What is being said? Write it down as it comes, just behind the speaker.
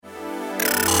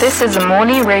This is a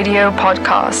Morley Radio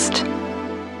podcast.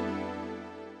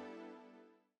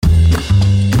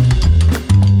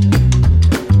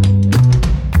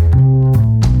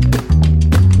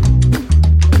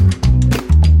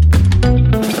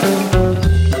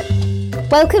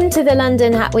 Welcome to the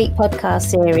London Hat Week podcast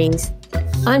series.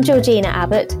 I'm Georgina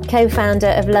Abbott, co-founder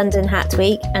of London Hat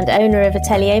Week and owner of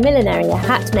Atelier Millinerie, a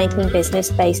hat-making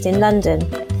business based in London.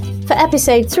 For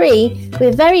episode 3,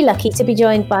 we're very lucky to be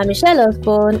joined by Michelle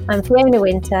Osborne and Fiona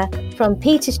Winter from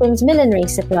Petersham's Millinery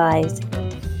Supplies.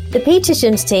 The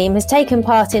Petersham's team has taken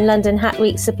part in London Hat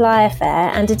Week's supplier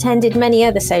fair and attended many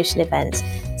other social events,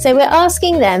 so we're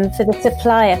asking them for the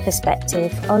supplier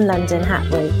perspective on London Hat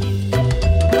Week.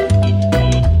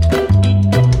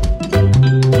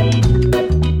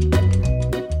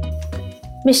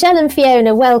 Michelle and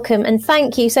Fiona, welcome and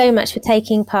thank you so much for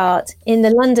taking part in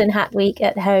the London Hat Week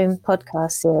at Home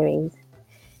podcast series.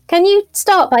 Can you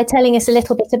start by telling us a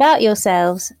little bit about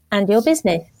yourselves and your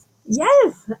business?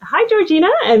 Yes. Hi, Georgina,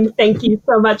 and thank you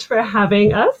so much for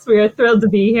having us. We are thrilled to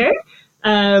be here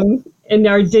in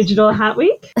our digital Hat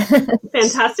Week.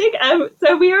 Fantastic.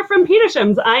 So we are from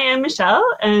Petersham's. I am Michelle,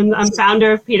 and I'm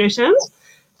founder of Petersham's.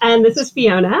 And this is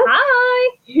Fiona.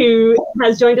 Hi. Who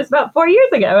has joined us about 4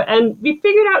 years ago. And we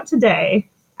figured out today,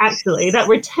 actually, that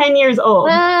we're 10 years old.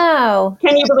 Wow.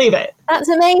 Can you believe it? That's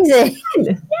amazing.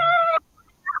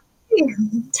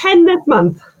 10 this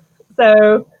month.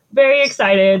 So very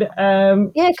excited.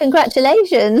 Yeah,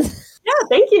 congratulations. Yeah,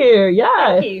 thank you.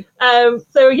 Yeah. Thank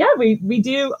you. We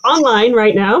do online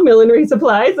right now, millinery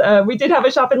supplies. We did have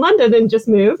a shop in London and just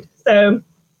moved. So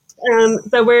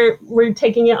we're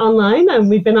taking it online, and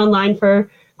we've been online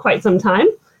for quite some time.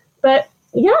 But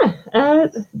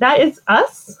that is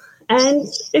us, and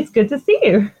it's good to see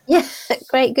you. Yeah,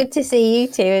 great. Good to see you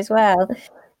too as well.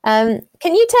 Can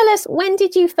you tell us, when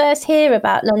did you first hear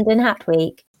about London Hat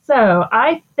Week? So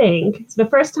I think the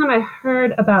first time I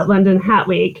heard about London Hat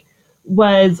Week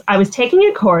was I was taking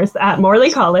a course at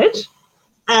Morley College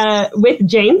with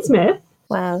Jane Smith.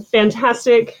 Wow.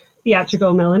 Fantastic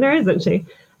theatrical milliner, isn't she?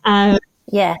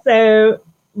 Yeah. So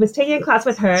was taking a class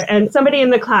with her, and somebody in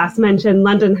the class mentioned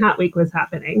London Hat Week was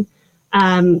happening.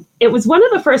 It was one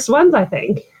of the first ones, I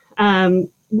think.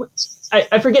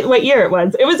 I forget what year it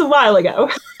was. It was a while ago.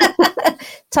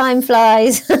 Time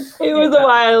flies. It was a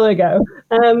while ago.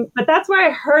 But that's where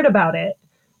I heard about it.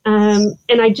 And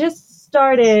I just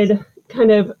started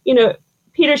kind of,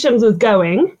 Petersham's was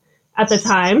going at the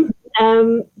time.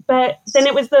 But then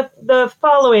it was the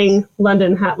following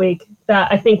London Hat Week that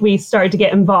I think we started to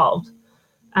get involved.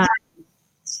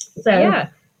 Yeah,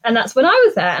 and that's when I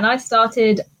was there, and I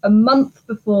started a month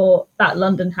before that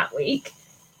London Hat Week,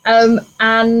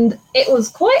 and it was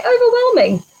quite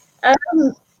overwhelming. That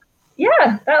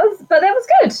was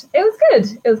good.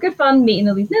 It was good fun meeting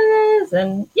all these milliners,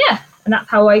 and that's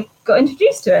how I got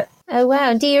introduced to it. Oh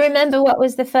wow! Do you remember what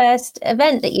was the first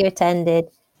event that you attended?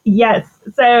 Yes.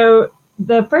 So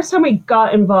the first time we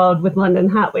got involved with London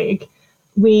Hat Week,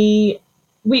 we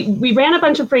ran a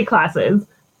bunch of free classes,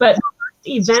 but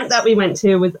the event that we went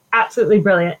to was absolutely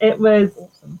brilliant. It was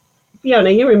awesome. Fiona,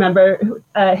 you remember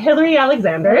Hilary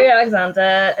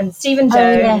Alexander and Stephen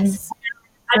Jones. Yes.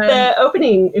 At the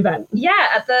opening event. Yeah,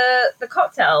 at the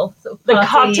cocktail sort of the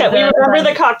party, cocktail. We remember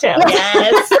the cocktail.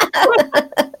 Yes.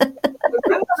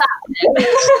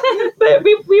 But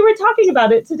we were talking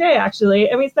about it today,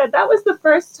 actually, and we said that was the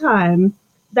first time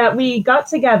that we got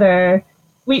together.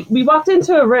 We walked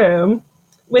into a room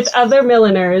with other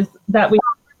milliners that we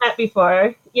met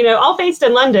before, all based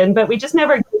in London, but we just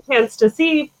never got a chance to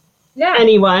see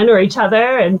anyone or each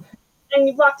other. And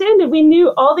you walked in and we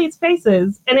knew all these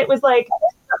faces, and it was like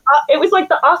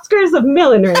the Oscars of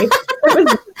millinery.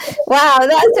 Wow,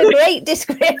 that's a great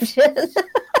description.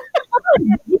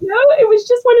 It was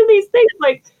just one of these things,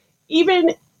 like,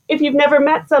 even if you've never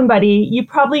met somebody, you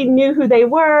probably knew who they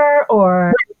were,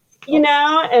 or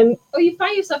or you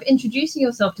find yourself introducing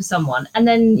yourself to someone, and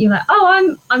then you're like,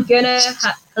 oh, I'm Fiona,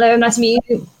 hello, nice to meet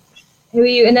you, who are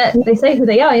you? And then they say who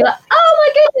they are, and you're like, oh my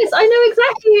goodness, I know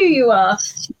exactly who you are.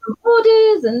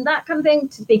 Orders and that kind of thing,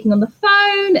 speaking on the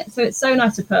phone. So it's so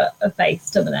nice to put a face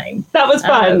to the name. That was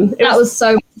fun. That was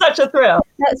such a thrill.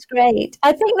 That's great.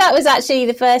 I think that was actually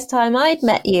the first time I'd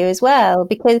met you as well,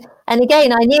 and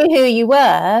again, I knew who you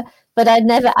were, but I'd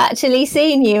never actually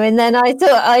seen you. And then I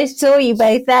thought I saw you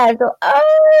both there. I thought,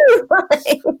 oh,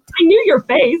 right. I knew your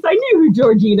face. I knew who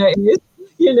Georgina is,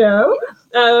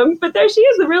 but there she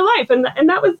is in real life. And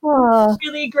that was a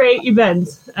really great event.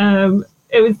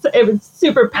 It was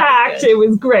super packed. It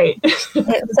was great.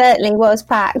 It certainly was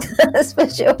packed, that's for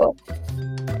sure.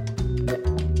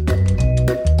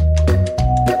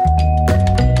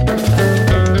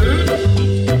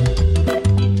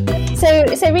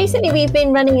 So recently we've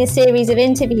been running a series of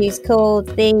interviews called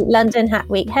the London Hat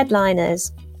Week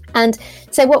Headliners. And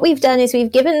so what we've done is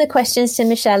we've given the questions to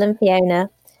Michelle and Fiona,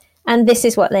 and this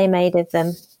is what they made of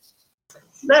them.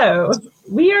 So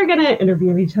we are going to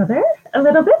interview each other a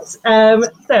little bit.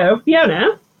 So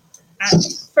Fiona,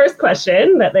 first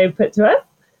question that they've put to us.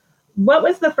 What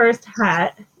was the first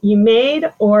hat you made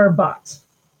or bought?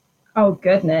 Oh,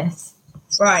 goodness.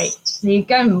 Right. So you're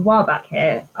going a while back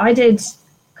here. I did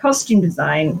costume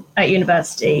design at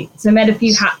university. So I made a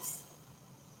few hats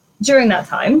during that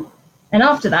time. And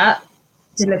after that,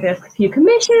 did a few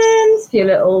commissions, a few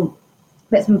little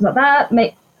bits and like that.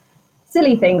 Make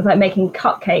silly things like making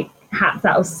cupcake hats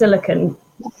out of silicone.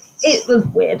 It was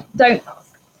weird. Don't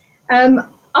ask.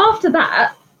 After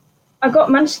that, I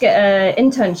managed to get an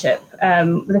internship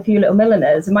with a few little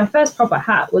milliners. And my first proper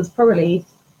hat was probably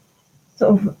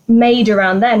sort of made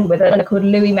around then with a milliner called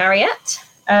Louis Mariette.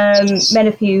 Made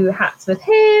a few hats with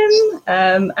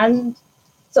him and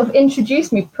sort of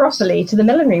introduced me properly to the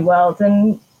millinery world.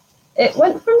 And it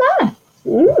went from there.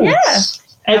 Yeah.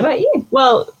 How about you?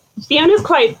 Well, Fiona's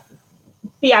quite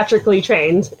theatrically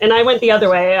trained, and I went the other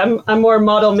way. I'm more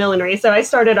model millinery. So I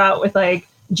started out with like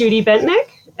Judy Bentnick,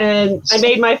 and I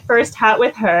made my first hat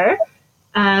with her,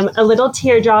 a little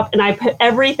teardrop, and I put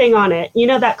everything on it. You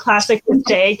know that classic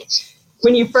mistake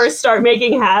when you first start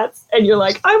making hats and you're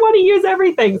like, I want to use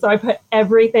everything. So I put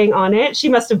everything on it. She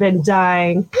must have been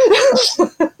dying.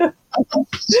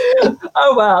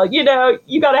 Oh, well, you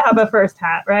got to have a first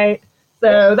hat, right?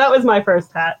 So that was my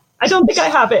first hat. I don't think I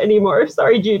have it anymore.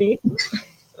 Sorry, Judy.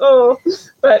 Oh,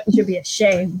 but You should be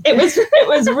ashamed. it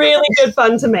was really good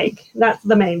fun to make. That's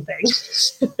the main thing.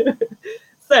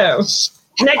 So,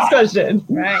 next question.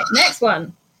 Right. Next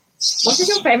one. What is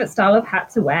your favorite style of hat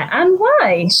to wear and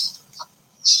why?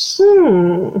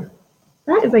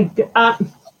 That is a good.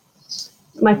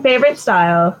 My favorite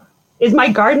style is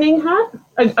my gardening hat,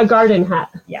 a garden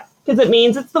hat. Yeah. Because it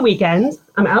means it's the weekend.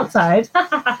 I'm outside.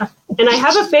 And I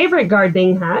have a favorite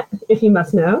gardening hat, if you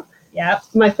must know. Yep.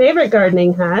 My favorite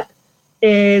gardening hat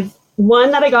is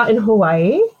one that I got in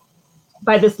Hawaii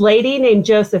by this lady named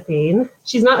Josephine.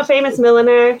 She's not a famous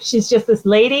milliner. She's just this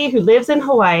lady who lives in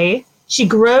Hawaii. She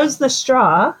grows the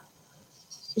straw.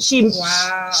 She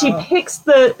picks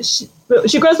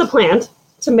she grows the plant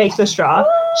to make the straw.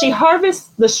 She harvests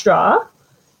the straw,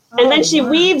 and then she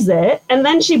weaves it, and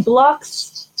then she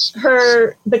blocks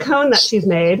the cone that she's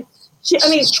made.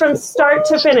 From start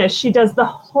to finish, she does the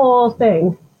whole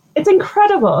thing. It's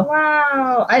incredible.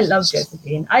 Wow. I love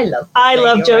Josephine. I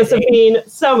love Josephine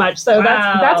so much. So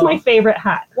that's my favorite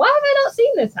hat. Why have I not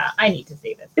seen this hat? I need to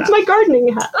see this hat. It's my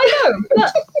gardening hat. I know.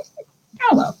 But,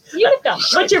 oh, well. You have done it.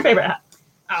 What's your favorite hat?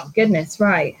 Oh, goodness,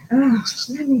 right. Oh,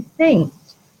 let me think.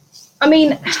 I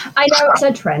mean, I know it's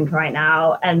a trend right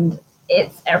now, and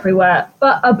it's everywhere,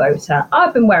 but a boater.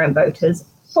 I've been wearing boaters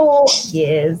for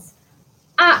years.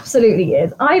 Absolutely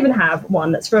years. I even have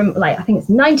one that's from, I think it's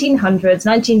 1900s,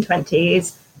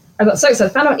 1920s. I got so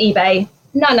excited. Found it on eBay,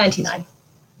 $9.99.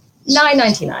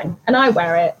 $9.99. And I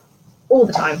wear it all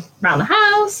the time. Around the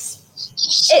house.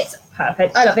 It's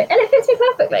perfect. I love it. And it fits me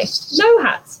perfectly. No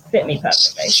hats fit me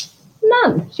perfectly.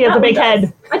 None. She has a big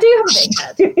head. I do have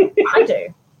a big head. I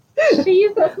do. So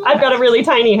you've got I've got a really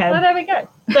tiny head. Well, there we go.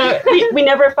 So we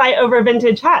never fight over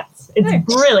vintage hats. It's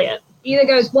brilliant. Either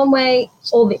goes one way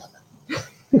or the other.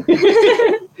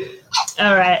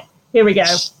 All right, here we go.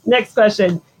 Next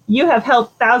question. You have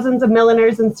helped thousands of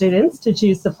milliners and students to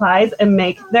choose supplies and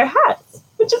make their hats.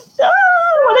 Which is, I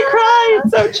want to cry.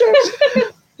 It's so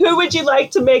true. Who would you like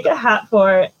to make a hat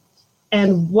for,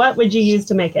 and what would you use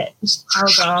to make it? Oh,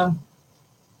 God.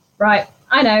 Right,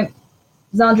 I know.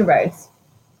 Zandra Rhodes.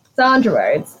 Zandra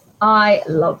Rhodes. I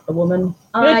love the woman.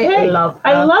 I love her.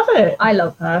 I love it. I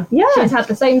love her. Yeah. She's had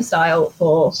the same style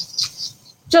for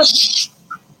just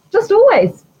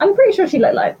always. I'm pretty sure she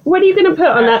looked like. What are you going to put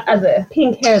on that as a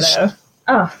pink hair, though?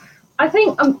 Oh, I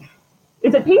think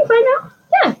Is it pink right now?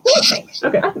 Yeah, it's pink.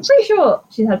 Okay. I'm pretty sure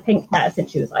she's had pink hair since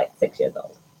she was 6 years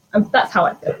old. That's how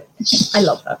I feel. I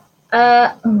love her.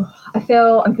 I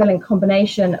feel I'm feeling a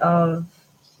combination of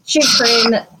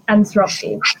Chuprin and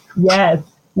Swarovski. Yes.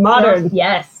 Modern.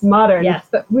 Yes. Modern. Yes,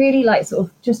 but really sort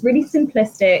of just really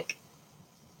simplistic.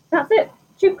 That's it.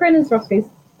 Chuprin and Swarovskis.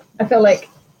 I feel like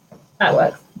that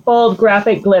works. Bold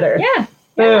graphic glitter. Yeah.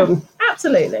 Boom. Yeah,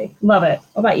 absolutely. Love it.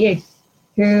 What about you?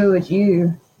 Who would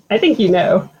you? I think you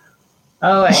know.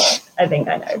 Oh, I think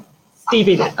I know.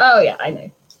 Stevie Nicks. Oh, yeah, I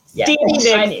know. Yeah, Stevie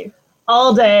Nicks. I knew.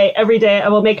 All day, every day. I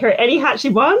will make her any hat she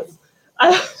wants.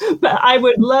 But I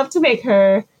would love to make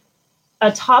her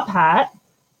a top hat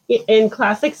in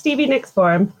classic Stevie Nicks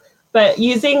form, but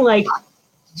using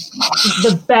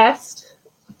the best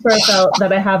fur felt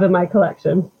that I have in my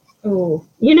collection. Ooh.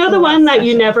 You know the one that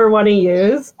you special. never want to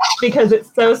use because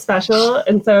it's so special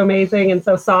and so amazing and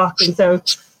so soft and so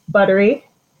buttery?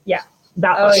 Yeah.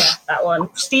 That Oh one. yeah, that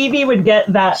one. Stevie would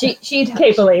get that. She'd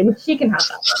Capeline. She can have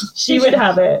that one. She would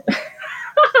have it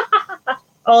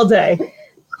all day.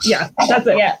 Yeah, that's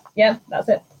it. Yeah, that's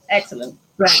it. Excellent.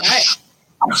 Right.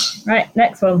 Right,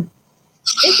 next one.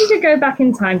 If you could go back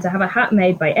in time to have a hat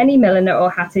made by any milliner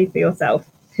or hattie for yourself,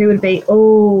 who would it be?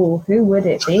 Oh, who would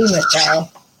it be,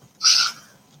 Michelle?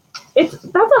 That's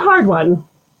a hard one,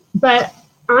 but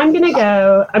I'm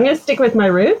gonna stick with my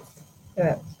roots.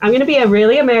 Yeah. I'm gonna be a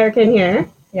really American here.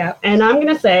 Yeah. And I'm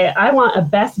gonna say I want a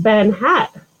Best Ben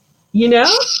hat. You know?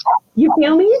 You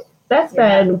feel me? Best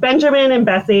Ben. Benjamin and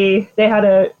Bessie. They had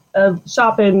a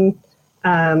shop in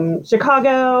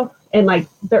Chicago in like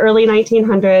the early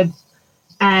 1900s,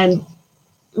 and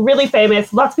really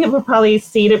famous. Lots of people have probably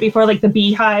seen it before, like the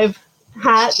beehive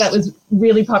hat that was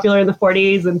really popular in the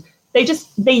 40s. And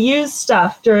they used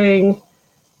stuff during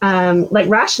like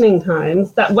rationing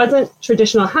times that wasn't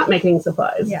traditional hat making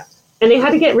supplies. Yeah. And they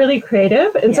had to get really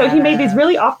creative. And so he made these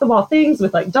really off the wall things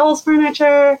with like dolls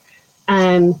furniture,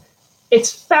 and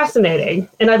it's fascinating,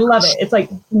 and I love it. It's like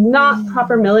not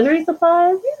proper millinery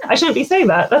supplies. Yeah. I shouldn't be saying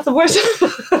that. That's the worst.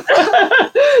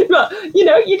 But, you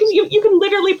know, you can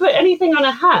literally put anything on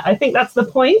a hat. I think that's the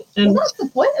point. And That's the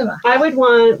point of a hat. I would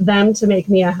want them to make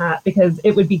me a hat because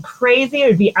it would be crazy. It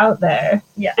would be out there.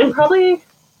 Yeah. And probably,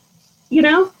 you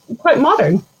know, quite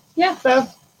modern. Yeah. So,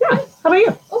 yeah. How about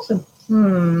you? Awesome.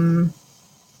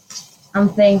 I'm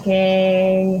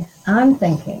thinking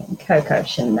Coco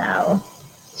Chanel.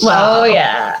 Wow. Oh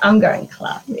yeah, I'm going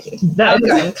classy. I'm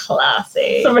going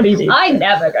classy. Somebody needs I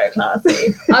never go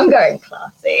classy. I'm going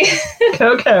classy.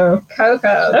 Coco.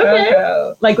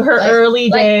 Coco. Like her early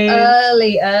days.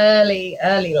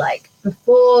 Early, like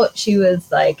before she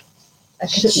was like a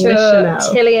couture Chanel.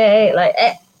 atelier. Like,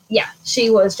 she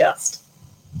was just.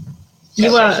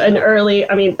 You want an early,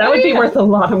 I mean, that would be worth a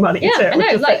lot of money, Yeah, too. I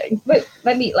know, like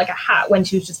maybe like a hat when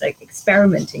she was just like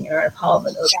experimenting in her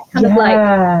apartment, or that kind of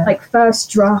like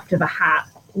first draft of a hat.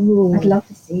 Ooh. I'd love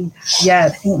to see that.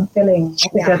 Yes. I think I'm feeling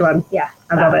That's a good one. Yeah,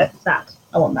 I love it.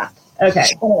 I want that. Okay.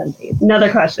 One of them, please.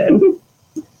 Another question.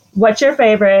 What's your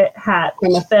favorite hat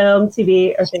from a film,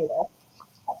 TV, or theater?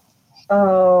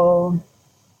 Oh,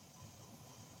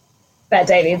 Bette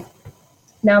Davis.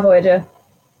 Now Voyager.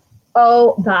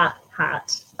 Oh, that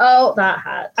hat.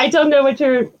 I don't know what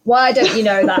you're... Why don't you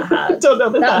know that hat? I don't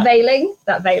know that veiling.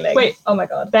 That veiling. Wait. Oh my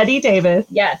god. Betty Davis.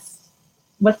 Yes.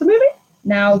 What's the movie?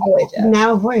 Now Voyager.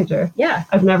 Now Voyager. Yeah.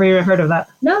 I've never even heard of that.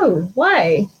 No.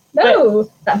 Why? No.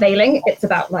 That veiling, it's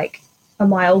about like a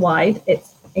mile wide.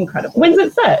 It's incredible. When's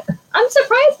it set? I'm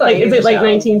surprised by you, Is it like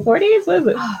Michelle. 1940s? What is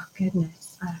it? Oh,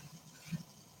 goodness. I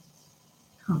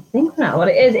can't think now what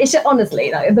it is. It's just,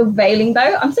 honestly, like, the veiling,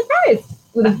 though, I'm surprised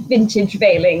with a vintage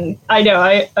veiling. I know.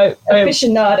 I'm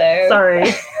Aficionado. sorry.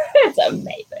 It's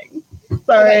amazing.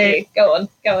 Sorry. Okay, go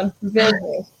on. Reveal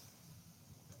me.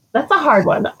 That's a hard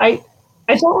one. I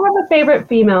don't have a favorite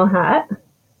female hat,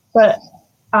 but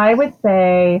I would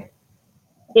say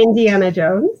Indiana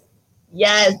Jones.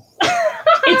 Yes.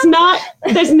 It's not,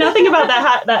 there's nothing about that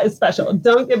hat that is special.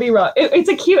 Don't get me wrong. It's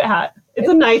a cute hat. It's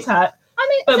a nice hat. I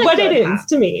mean, But what it is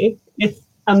to me, it's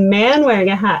a man wearing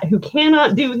a hat who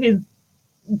cannot do his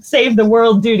save the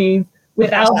world duties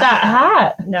without that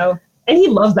hat. No. And he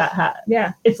loves that hat.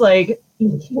 Yeah. It's like,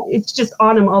 it's just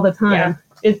on him all the time.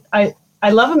 I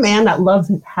love a man that loves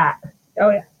his hat. Oh,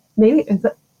 yeah. Maybe, is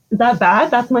that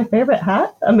bad? That's my favorite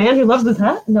hat? A man who loves his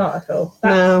hat? Not at all.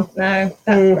 No. That's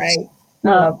great. I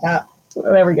love that.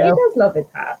 There we He go. does love his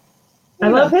hat. I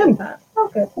love him. Hat. Oh,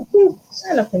 good.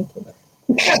 I love him too.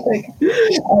 Okay.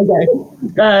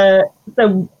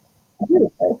 So,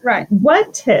 Right.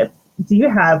 what tips do you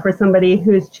have for somebody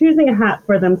who's choosing a hat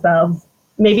for themselves,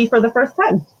 maybe for the first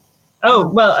time? Oh,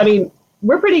 well, I mean,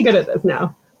 we're pretty good at this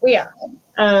now. We are.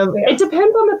 It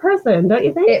depends on the person, don't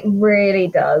you think? It really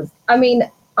does. I mean,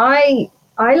 I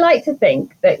like to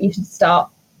think that you should start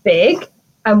big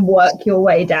and work your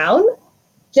way down.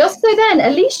 Just so then,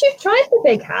 at least you've tried the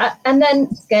big hat, and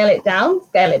then scale it down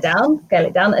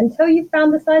until you've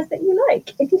found the size that you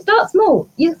like. If you start small,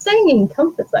 you're staying in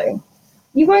comfort zone.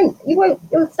 You're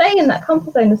staying in that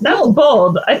comfort zone. That's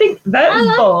bold. I think that is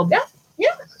bold.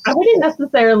 Yeah. I wouldn't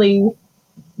necessarily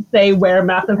say wear a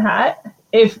massive hat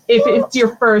if it's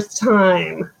your first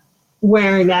time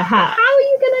wearing a hat. How are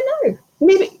you gonna know?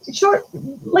 Maybe short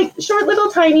little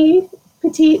tiny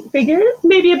petite figures,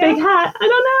 maybe a big hat. I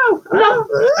don't know.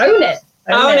 Own it.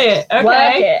 Own it. Okay.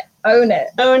 Work it. Own it.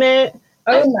 Own it.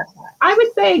 Own that hat. I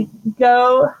would say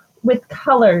go with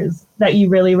colors that you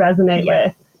really resonate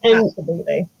with, and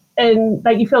Absolutely. and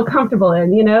that you feel comfortable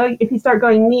in. You know, if you start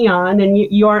going neon and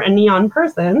you aren't a neon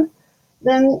person,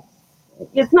 then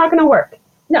it's not going to work.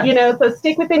 No. You know, so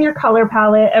stick within your color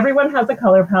palette. Everyone has a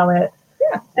color palette.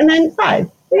 Yeah. And then size.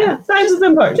 Yeah, size is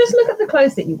important. Just look at the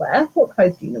clothes that you wear. What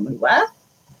clothes do you normally wear?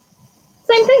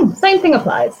 Same thing. Same thing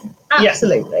applies.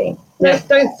 Absolutely. Yeah.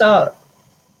 Don't start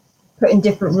putting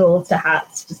different rules to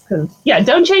hats just because. Yeah,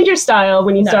 don't change your style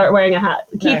when you start wearing a hat.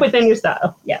 Keep No. within your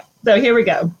style. Yeah. So here we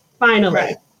go. Finally,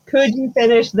 Right. could you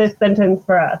finish this sentence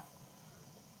for us?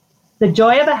 The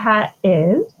joy of a hat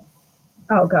is...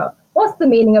 Oh God. What's the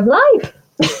meaning of life?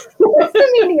 What's the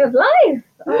meaning of life?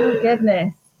 Oh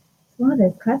goodness. It's one of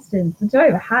those questions. The joy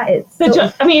of a hat is.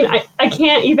 I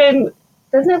can't even...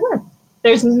 There's no word.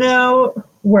 There's no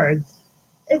words.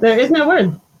 There is no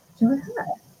word. Joy of a hat.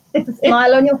 It's A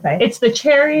smile on your face. It's the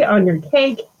cherry on your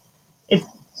cake. It's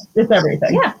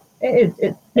everything. Yeah, it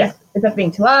is. It's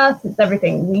everything to us. It's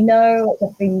everything we know. It's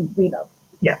everything we love.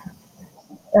 Yeah.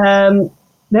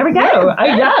 There we go.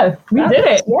 Yeah. We did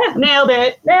it. Yeah. Nailed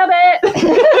it. Nailed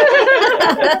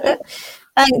it.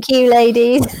 Thank you,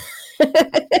 ladies.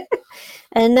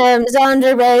 And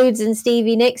Zandra Rhodes and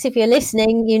Stevie Nicks, if you're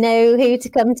listening, you know who to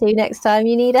come to next time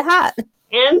you need a hat.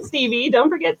 And Stevie. Don't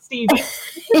forget Stevie.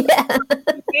 Yeah.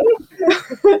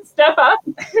 Step up.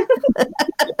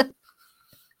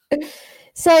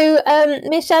 So,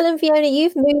 Michelle and Fiona,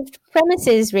 you've moved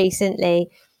premises recently.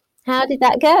 How did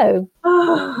that go?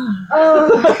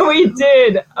 Oh, We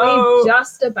did. we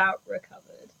just about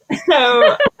recovered.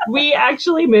 So we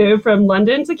actually moved from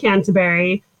London to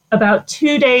Canterbury about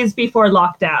 2 days before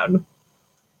lockdown.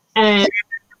 And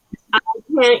I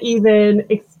can't even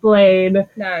explain,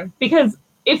 No. because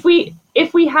if we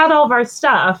had all of our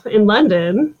stuff in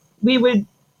London, we would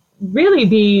really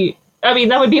be,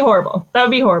 that would be horrible. That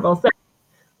would be horrible. So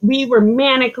we were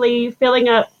manically filling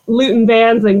up Luton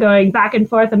vans and going back and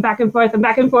forth and back and forth and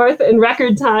back and forth in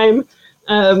record time.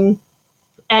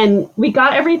 And we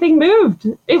got everything moved.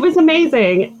 It was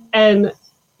amazing. And,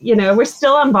 we're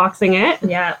still unboxing it.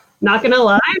 Yeah. Not going to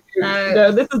lie.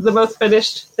 No. This is the most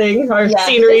finished thing. Our Yeah.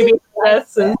 scenery behind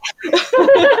us. And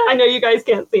I know you guys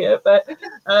can't see it, but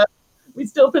we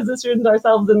still positioned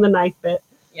ourselves in the nice bit.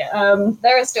 Yeah.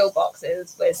 There are still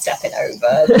boxes we're stepping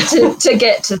over to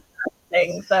get to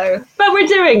things. So, But we're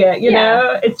doing it, you Yeah.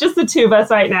 know. It's just the two of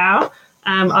us right now.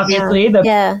 Obviously, and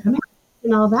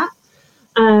all that.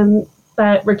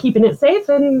 But we're keeping it safe,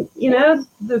 and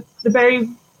the very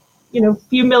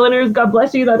few milliners, God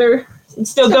bless you, that are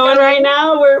still going right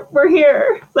now. We're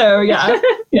here. So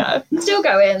yeah. still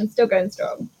going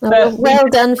strong. Well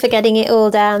done for getting it all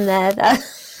down there.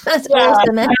 That's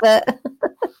awesome effort.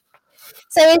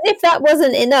 So as if that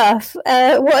wasn't enough,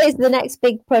 what is the next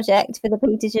big project for the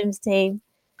Petershams team?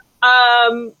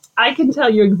 I can tell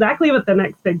you exactly what the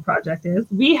next big project is.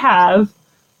 We have,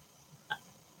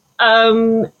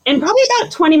 in probably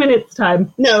about 20 minutes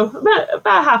time,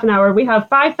 about half an hour, we have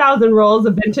 5,000 rolls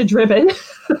of vintage ribbon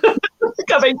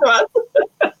coming to us.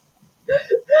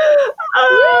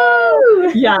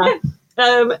 Yeah.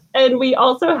 And we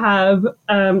also have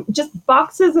just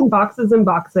boxes and boxes and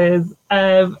boxes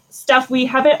of stuff we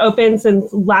haven't opened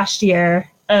since last year,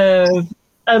 of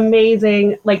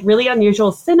amazing, really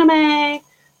unusual cinema.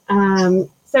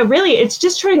 So really, it's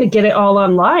just trying to get it all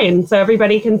online so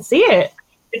everybody can see it.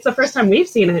 It's the first time we've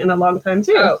seen it in a long time,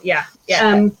 too. Oh, yeah.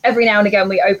 Every now and again,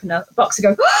 we open a box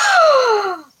and go,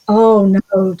 oh,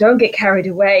 no, don't get carried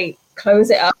away. Close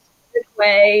it up. Put it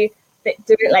away.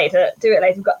 Do it later.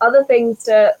 We've got other things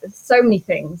so many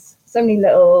things, so many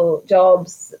little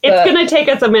jobs. It's going to take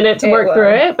us a minute to work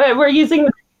through it, but we're using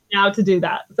the now to do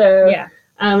that. So yeah.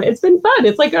 It's been fun.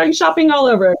 It's like going shopping all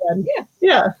over again.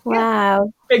 Yeah.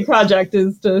 Wow. Big project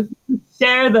is to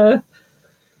share the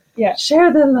love.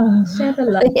 Share the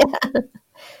love. Yeah.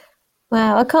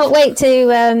 Wow, I can't wait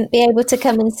to be able to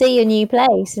come and see your new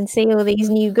place and see all these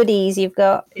new goodies you've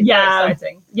got. It's very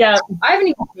exciting. Yeah. I haven't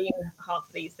even seen half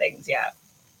of these things yet.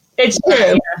 It's true.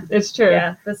 Yeah. It's true.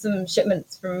 Yeah, there's some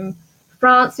shipments from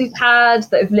France we've had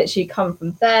that have literally come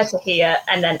from there to here,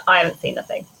 and then I haven't seen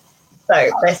nothing. So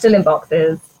they're still in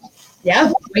boxes.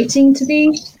 Yeah, waiting to be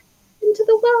into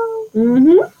the world.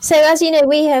 Mm-hmm. So as you know,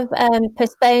 we have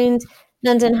postponed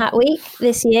London Hat Week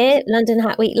this year, London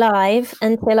Hat Week Live,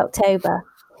 until October.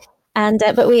 And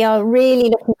but we are really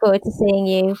looking forward to seeing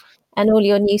you and all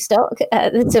your new stock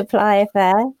at the Supplier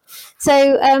Fair.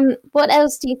 So what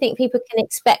else do you think people can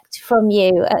expect from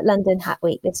you at London Hat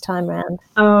Week this time round?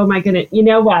 Oh my goodness. You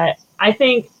know what? I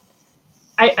think,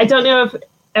 I don't know if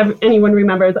anyone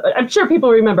remembers. I'm sure people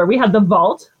remember. We had the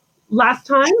vault last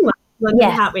London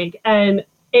Hat Week, and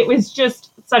it was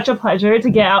just such a pleasure to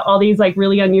get out all these like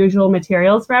really unusual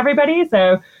materials for everybody.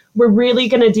 So we're really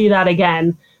going to do that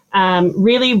again.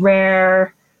 Really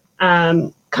rare,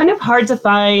 kind of hard to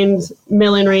find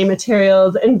millinery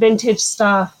materials and vintage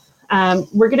stuff.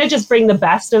 We're going to just bring the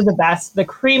best of the best, the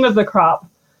cream of the crop.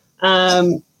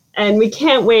 And we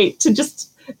can't wait to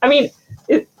just, I mean,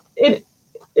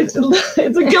 it's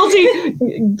a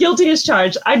guilty as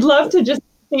charged. I'd love to just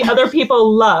see other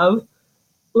people love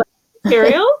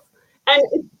materials.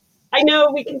 And I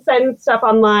know we can send stuff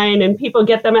online and people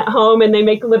get them at home and they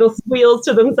make little squeals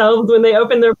to themselves when they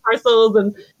open their parcels,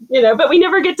 and but we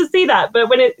never get to see that. But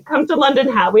when it comes to London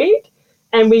Hat Week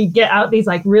and we get out these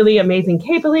like really amazing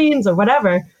capelines or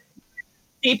whatever,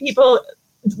 see people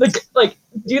like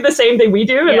do the same thing we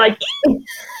do and like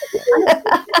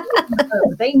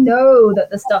they know that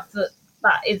the stuff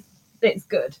it's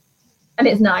good. And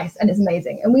it's nice and it's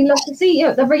amazing. And we love to see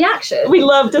the reaction. We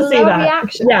love to see that.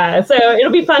 Reaction. Yeah. So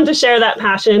it'll be fun to share that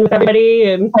passion with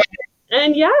everybody. And so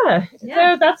I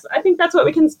think that's what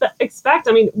we can expect.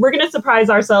 I mean, we're going to surprise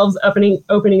ourselves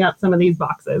opening up some of these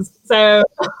boxes. So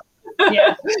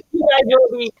yeah. You guys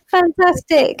will be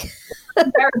fantastic.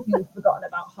 We've forgotten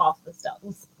about half the stuff. I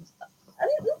think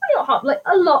not half, like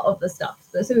a lot of the stuff.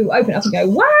 So we will open it up and go,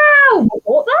 wow, we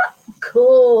bought that?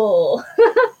 Cool.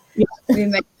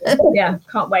 Yeah,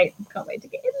 can't wait to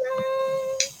get in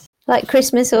there. Like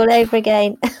Christmas all over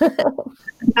again.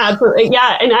 Absolutely,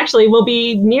 yeah. And actually, we'll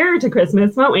be nearer to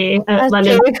Christmas, won't we? At That's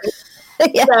London. true.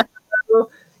 Yeah. So,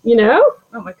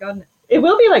 oh my god, it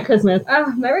will be like Christmas.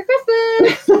 Oh, Merry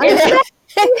Christmas!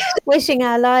 Wishing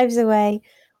our lives away.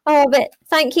 Oh, but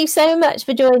thank you so much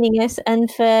for joining us and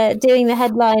for doing the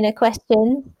headliner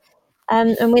question.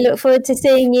 And we look forward to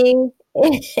seeing you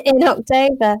in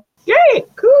October. Great,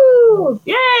 cool,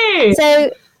 yay! So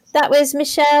that was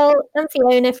Michelle and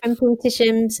Fiona from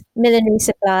Petersham's Millinery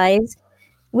Supplies,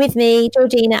 with me,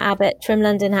 Georgina Abbott from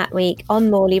London Hat Week on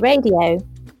Morley Radio.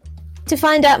 To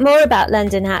find out more about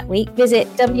London Hat Week, visit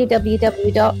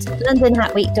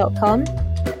www.londonhatweek.com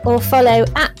or follow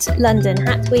 @London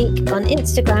Hat Week on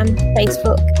Instagram,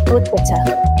 Facebook or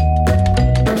Twitter.